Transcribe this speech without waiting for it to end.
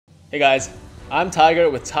Hey guys, I'm Tiger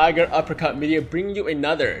with Tiger Uppercut Media bringing you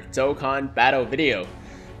another Dokkan battle video.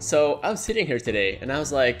 So I was sitting here today and I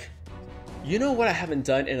was like, you know what I haven't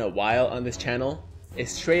done in a while on this channel? A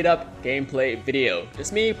straight up gameplay video.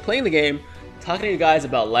 Just me playing the game, talking to you guys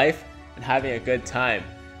about life, and having a good time.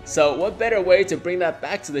 So what better way to bring that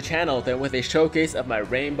back to the channel than with a showcase of my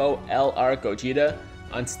Rainbow LR Gogeta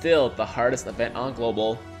on still the hardest event on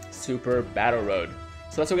Global, Super Battle Road.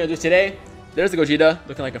 So that's what we're gonna do today. There's the Gogeta,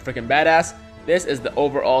 looking like a freaking badass. This is the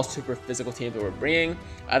overall super physical team that we're bringing.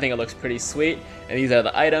 I think it looks pretty sweet, and these are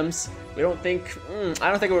the items. I don't think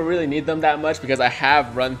we really need them that much because I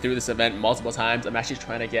have run through this event multiple times. I'm actually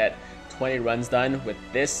trying to get 20 runs done with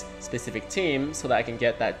this specific team so that I can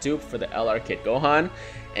get that dupe for the LR Kid Gohan,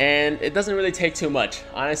 and it doesn't really take too much.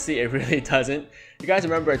 Honestly, it really doesn't. You guys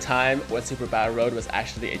remember a time when Super Battle Road was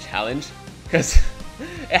actually a challenge? Because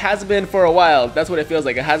it hasn't been for a while. That's what it feels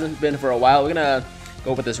like. It hasn't been for a while. We're gonna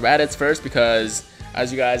go with this Raditz first because,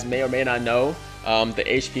 as you guys may or may not know, the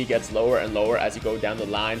HP gets lower and lower as you go down the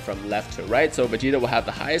line from left to right. So Vegeta will have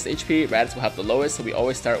the highest HP, Raditz will have the lowest. So we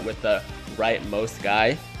always start with the rightmost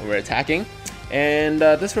guy when we're attacking. And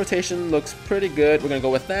this rotation looks pretty good. We're gonna go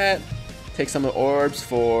with that. Take some of the orbs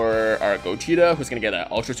for our Gogeta, who's gonna get an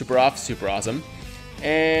Ultra Super off, super awesome.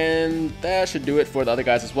 And that should do it for the other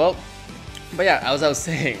guys as well. But yeah, as I was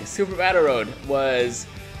saying, Super Battle Road was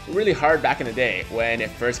really hard back in the day when it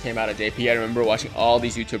first came out of JP. I remember watching all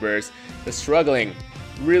these YouTubers just struggling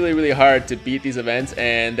really hard to beat these events,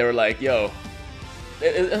 and they were like, yo,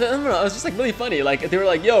 I don't know, it was just like really funny. Like they were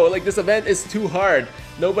like, yo, like this event is too hard,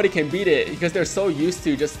 nobody can beat it, because they're so used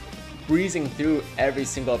to just breezing through every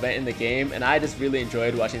single event in the game. And I just really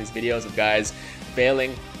enjoyed watching these videos of guys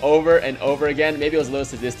failing over and over again. Maybe it was a little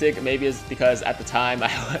sadistic, maybe it's because at the time I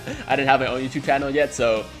didn't have my own YouTube channel yet,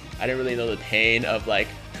 so I didn't really know the pain of like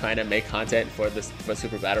trying to make content for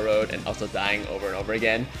Super Battle Road and also dying over and over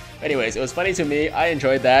again. Anyways, it was funny to me, I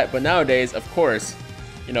enjoyed that. But nowadays, of course,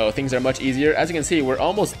 you know, things are much easier. As you can see, we're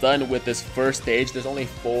almost done with this first stage. There's only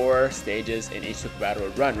 4 stages in each Super Battle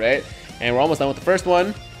Road run, right? And we're almost done with the first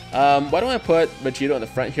one. Why don't I put Vegeta in the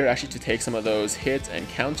front here actually to take some of those hits and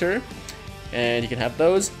counter, and you can have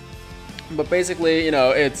those. But basically, you know,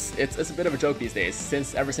 it's a bit of a joke these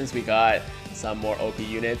days, ever since we got some more OP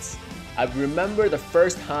units. I remember the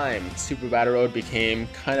first time Super Battle Road became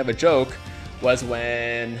kind of a joke was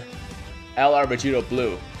when LR Vegeta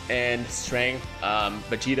Blue and Strength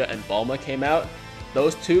Vegeta and Bulma came out.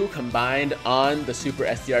 Those two combined on the Super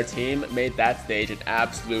SDR team made that stage an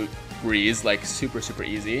absolute breeze, like super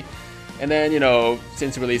easy. And then, you know,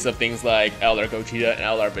 since the release of things like LR Gogeta and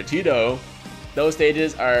LR Vegito, those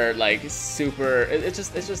stages are like super, it's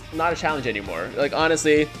just not a challenge anymore. Like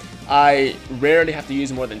honestly, I rarely have to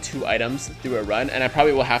use more than 2 items through a run, and I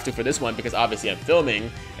probably will have to for this one because obviously I'm filming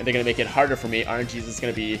and they're gonna make it harder for me. RNGs is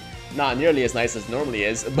gonna be not nearly as nice as it normally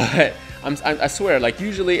is, but I swear, like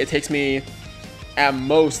usually it takes me at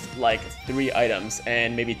most like 3 items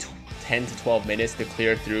and maybe 10 to 12 minutes to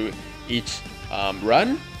clear through each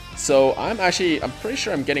run. So I'm pretty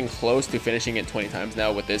sure I'm getting close to finishing it 20 times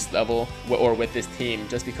now with this level or with this team,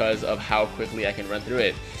 just because of how quickly I can run through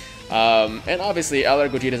it. And obviously LR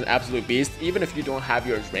Gogeta is an absolute beast. Even if you don't have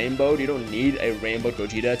yours rainbowed, you don't need a rainbowed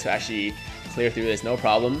Gogeta to actually clear through this, no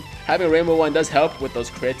problem. Having a rainbow one does help with those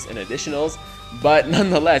crits and additionals, but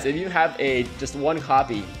nonetheless, if you have just one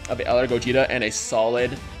copy of the LR Gogeta and a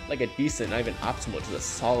solid, like a decent, not even optimal, just a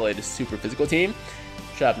solid super physical team,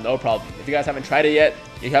 should have no problem. If you guys haven't tried it yet,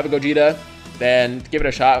 if you have a Gogeta, then give it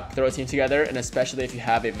a shot, throw a team together, and especially if you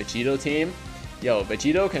have a Vegito team, yo,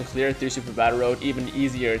 Vegito can clear through Super Battle Road even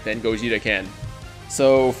easier than Gogeta can.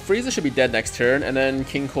 So Frieza should be dead next turn, and then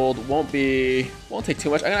King Cold won't take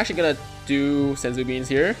too much. I'm actually gonna do Senzu Beans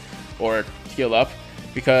here, or heal up,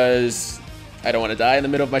 because I don't want to die in the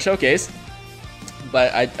middle of my showcase.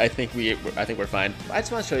 But I think we're fine. I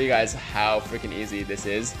just want to show you guys how freaking easy this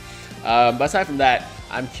is. But aside from that,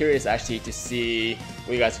 I'm curious actually to see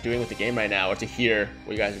what you guys are doing with the game right now, or to hear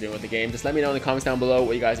what you guys are doing with the game. Just let me know in the comments down below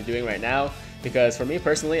what you guys are doing right now, because for me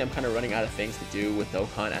personally, I'm kind of running out of things to do with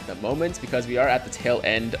Dokkan at the moment, because we are at the tail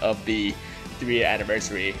end of the 3th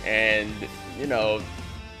anniversary, and you know,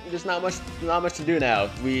 there's not much to do now.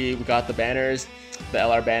 We got the banners, the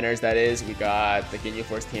LR banners that is, we got the Ginyu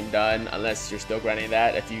Force team done, unless you're still grinding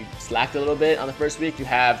that. If you slacked a little bit on the first week, you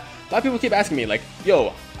have, a lot of people keep asking me like,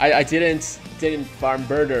 yo, I didn't farm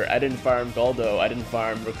Birder, I didn't farm Goldo, I didn't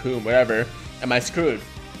farm Raccoon, whatever, am I screwed?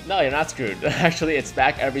 No, you're not screwed. Actually, it's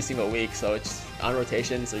back every single week, so it's on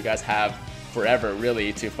rotation, so you guys have forever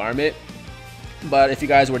really to farm it. But if you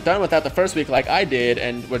guys were done with that the first week like I did,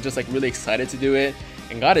 and were just like really excited to do it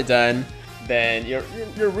and got it done, then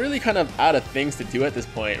you're really kind of out of things to do at this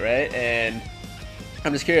point, right? And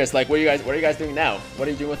I'm just curious, like, what are you guys doing now? What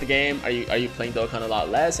are you doing with the game? Are you playing Dokkan a lot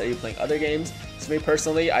less? Are you playing other games? So me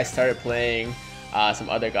personally, I started playing some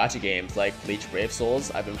other gacha games like Bleach Brave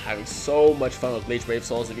Souls. I've been having so much fun with Bleach Brave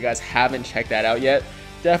Souls. If you guys haven't checked that out yet,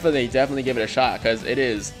 definitely give it a shot, because it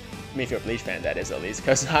is, I mean, if you're a Bleach fan, that is, at least,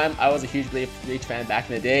 because I was a huge Bleach fan back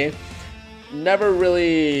in the day. Never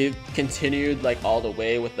really continued like all the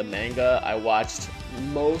way with the manga. I watched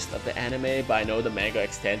most of the anime, but I know the manga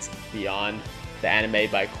extends beyond the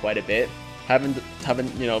anime by quite a bit. Haven't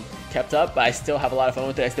you know, kept up, but I still have a lot of fun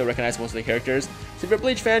with it. I still recognize most of the characters. So if you're a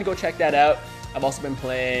Bleach fan, go check that out. I've also been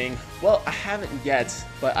playing, well, I haven't yet,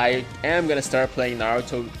 but I am gonna start playing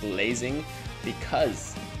Naruto Blazing,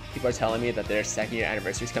 because people are telling me that their 2nd year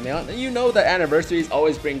anniversary is coming out, and you know that anniversaries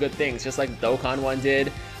always bring good things, just like Dokkan one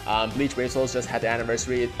did. Bleach Brave Souls just had the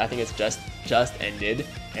anniversary. I think it's just ended,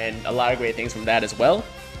 and a lot of great things from that as well.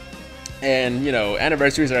 And you know,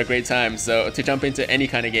 anniversaries are a great time so to jump into any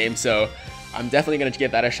kind of game, so I'm definitely gonna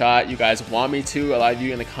give that a shot. You guys want me to. A lot of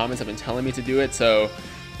you in the comments have been telling me to do it, so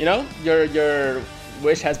you know, your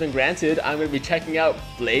wish has been granted. I'm gonna be checking out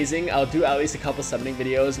Blazing. I'll do at least a couple summoning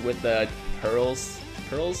videos with the pearls.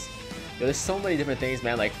 Yo, there's so many different things,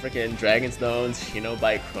 man, like freaking Dragon Stones,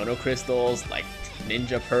 Shinobite Chrono Crystals, like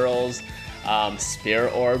Ninja Pearls,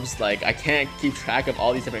 Spirit Orbs. Like, I can't keep track of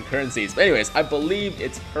all these different currencies. But anyways, I believe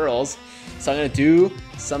it's pearls. So I'm going to do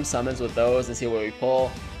some summons with those and see what we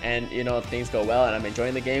pull. And, you know, if things go well and I'm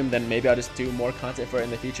enjoying the game, then maybe I'll just do more content for it in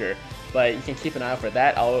the future. But you can keep an eye out for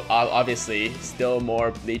that. I'll obviously still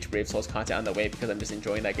more Bleach Brave Souls content on the way, because I'm just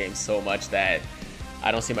enjoying that game so much that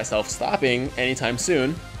I don't see myself stopping anytime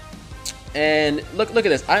soon. And look at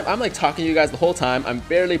this. I'm like talking to you guys the whole time. I'm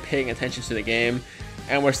barely paying attention to the game,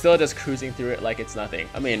 and we're still just cruising through it like it's nothing.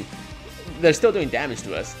 I mean, they're still doing damage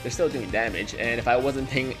to us. They're still doing damage, and if I wasn't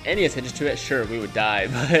paying any attention to it, sure, we would die.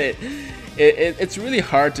 But it's really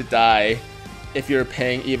hard to die if you're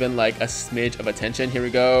paying even like a smidge of attention. Here we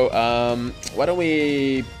go. Why don't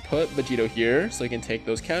we put Vegito here so he can take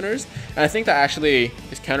those counters? And I think that actually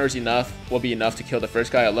his counters will be enough to kill the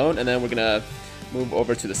first guy alone, and then we're gonna move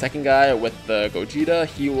over to the second guy with the Gogeta.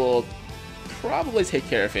 He will probably take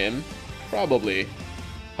care of him. Probably.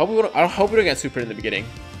 I hope we don't get super in the beginning.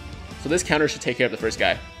 So this counter should take care of the first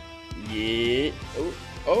guy. Yeah.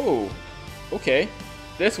 Oh. Okay.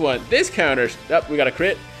 This counter. Yep, we got a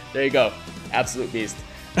crit. There you go. Absolute beast.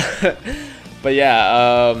 But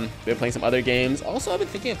yeah, been playing some other games. Also, I've been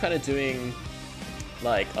thinking of kind of doing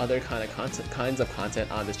like other kinds of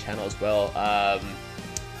content on this channel as well.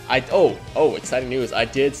 Exciting news. I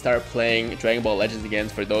did start playing Dragon Ball Legends again,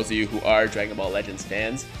 for those of you who are Dragon Ball Legends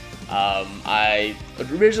fans. I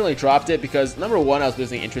originally dropped it because, number one, I was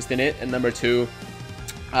losing interest in it, and number two,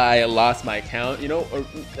 I lost my account. You know, or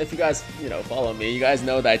if you guys, you know, follow me, you guys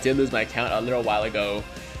know that I did lose my account a little while ago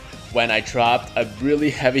when I dropped a really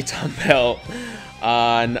heavy dumbbell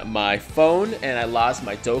on my phone, and I lost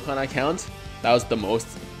my Dokkan account. That was the most,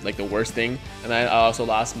 like, the worst thing. And then I also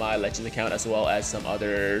lost my Legends account, as well as some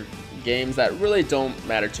other games that really don't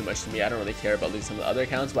matter too much to me. I don't really care about losing some of the other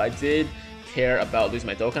accounts, but I did care about losing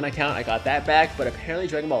my Dokkan account. I got that back, but apparently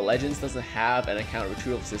Dragon Ball Legends doesn't have an account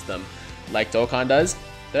retrieval system like Dokkan does.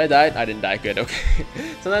 Did I die? I didn't die. Good. Okay.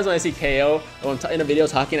 Sometimes when I see KO, when I'm in a video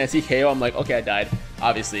talking and I see KO, I'm like, okay, I died.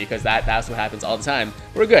 Obviously, because that's what happens all the time.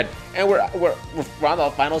 We're good, and we're on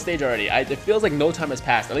the final stage already. It feels like no time has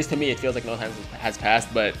passed. At least to me, it feels like no time has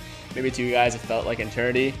passed. But maybe to you guys, it felt like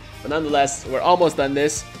eternity. But nonetheless, we're almost done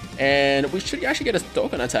this, and we should actually get a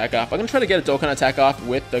Dokkan attack off. I'm gonna try to get a Dokkan attack off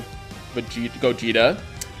with the Gogeta.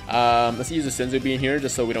 Let's use the Senzu Bean here,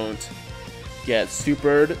 just so we don't get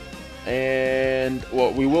supered. And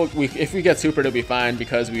well, if we get supered, it'll be fine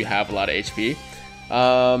because we have a lot of HP.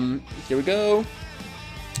 Here we go.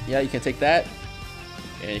 Yeah, you can take that,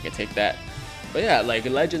 and you can take that. But yeah, like,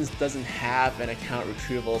 Legends doesn't have an account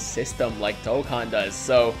retrieval system like Dokkan does,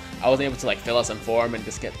 so I wasn't able to like fill out some form and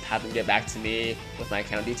just have them get back to me with my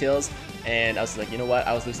account details. And I was like, you know what,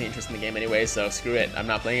 I was losing interest in the game anyway, so screw it, I'm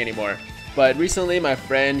not playing anymore. But recently, my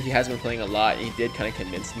friend, he has been playing a lot, and he did kind of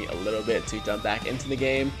convince me a little bit to jump back into the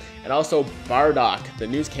game. And also Bardock. The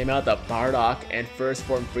news came out that Bardock and First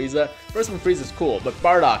Form Frieza. First Form Frieza is cool, but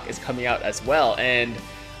Bardock is coming out as well. And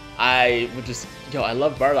I would just, I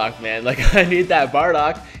love Bardock, man. Like, I need that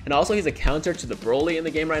Bardock. And also, he's a counter to the Broly in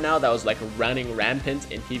the game right now that was like running rampant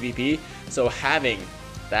in PvP. So having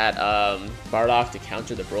that Bardock to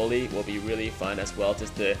counter the Broly will be really fun as well,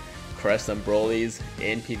 just to crush some Brolys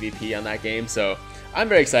in PvP on that game. So I'm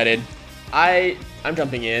very excited. I'm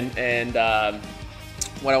jumping in, and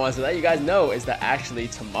what I wanted to let you guys know is that actually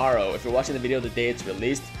tomorrow, if you're watching the video the day it's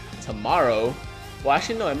released, tomorrow, well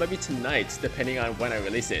actually no, it might be tonight depending on when I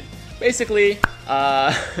release it. Basically,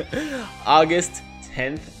 August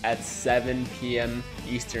 10th at 7 p.m.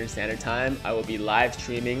 Eastern Standard Time, I will be live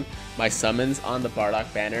streaming my summons on the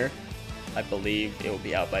Bardock banner. I believe it will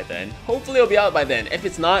be out by then. Hopefully it'll be out by then. If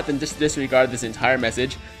it's not, then just disregard this entire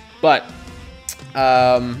message. But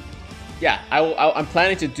yeah, I'm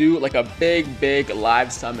planning to do like a big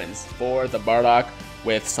live summons for the Bardock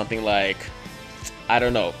with something like, I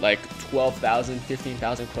don't know, like 12,000,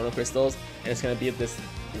 15,000 Chrono Crystals, and it's gonna be this,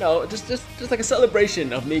 you know, just like a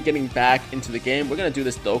celebration of me getting back into the game. We're gonna do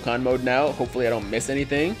this Dokkan mode now. Hopefully I don't miss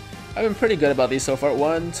anything. I've been pretty good about these so far.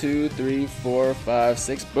 1, 2, 3, 4, 5,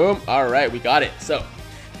 6. Boom. All right, we got it. So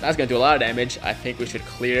that's gonna do a lot of damage. I think we should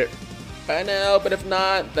clear it by now, but if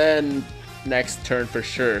not, then next turn for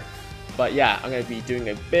sure. But yeah, I'm going to be doing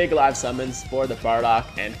a big live summons for the Bardock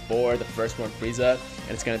and for the first one Frieza,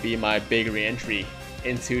 and it's going to be my big re-entry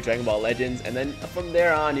into Dragon Ball Legends, and then from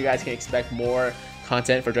there on you guys can expect more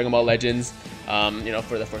content for Dragon Ball Legends, you know,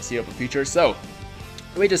 for the foreseeable future. So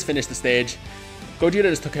we just finished the stage. Gogeta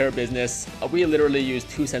just took care of business. We literally used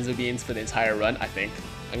 2 Senzu Beans for the entire run, I think.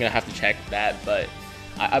 I'm going to have to check that, but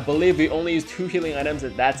I believe we only used 2 healing items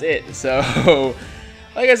and that's it. So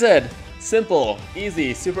like I said, simple,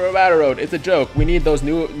 easy, Super Battle Road. It's a joke. We need those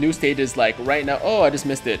new stages like right now. Oh, I just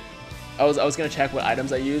missed it. I was gonna check what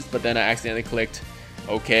items I used, but then I accidentally clicked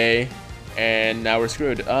OK, and now we're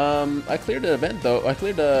screwed. I cleared the event though. I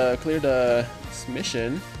cleared the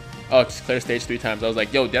mission. Oh, just clear stage 3 times. I was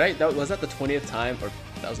like, yo, was that the 20th time, or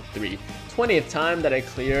that was a 20th time that I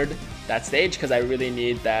cleared that stage, because I really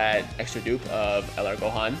need that extra dupe of LR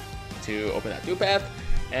Gohan to open that dupe path.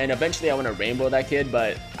 And eventually I want to rainbow that kid,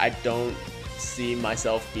 but I don't see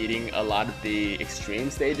myself beating a lot of the extreme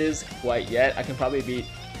stages quite yet. I can probably beat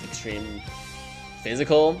extreme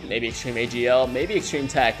physical, maybe extreme AGL, maybe extreme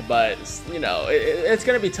tech, but you know, it's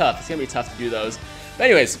going to be tough. It's going to be tough to do those. But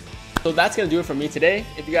anyways, so that's going to do it for me today.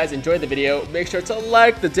 If you guys enjoyed the video, make sure to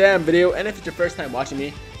like the damn video. And if it's your first time watching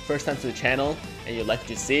me, first time to the channel, and you like what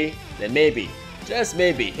you see, then maybe, just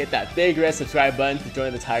maybe, hit that big red subscribe button to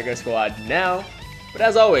join the Tiger Squad now. But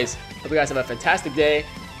as always, hope you guys have a fantastic day.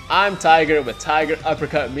 I'm Tiger with Tiger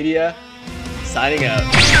Uppercut Media, signing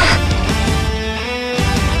out.